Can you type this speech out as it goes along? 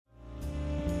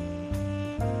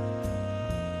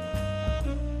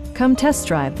Come test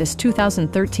drive this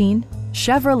 2013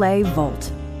 Chevrolet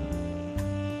Volt.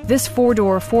 This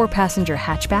four-door, four-passenger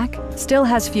hatchback still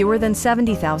has fewer than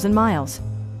 70,000 miles.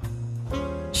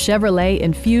 Chevrolet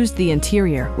infused the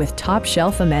interior with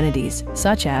top-shelf amenities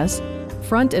such as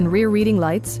front and rear reading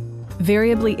lights,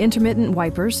 variably intermittent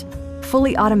wipers,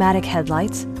 fully automatic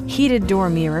headlights, heated door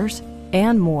mirrors,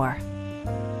 and more.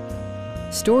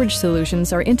 Storage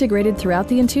solutions are integrated throughout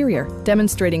the interior,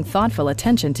 demonstrating thoughtful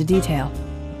attention to detail.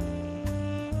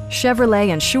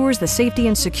 Chevrolet ensures the safety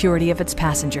and security of its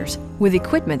passengers with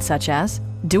equipment such as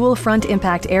dual front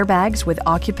impact airbags with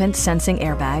occupant sensing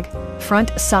airbag,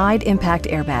 front side impact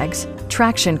airbags,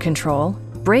 traction control,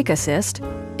 brake assist,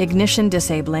 ignition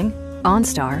disabling,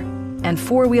 OnStar, and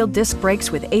four-wheel disc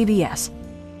brakes with ABS.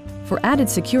 For added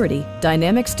security,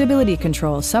 dynamic stability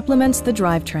control supplements the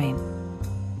drivetrain.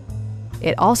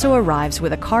 It also arrives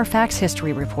with a Carfax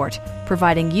history report,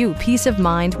 providing you peace of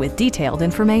mind with detailed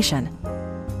information.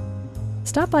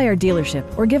 Stop by our dealership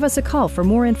or give us a call for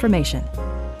more information.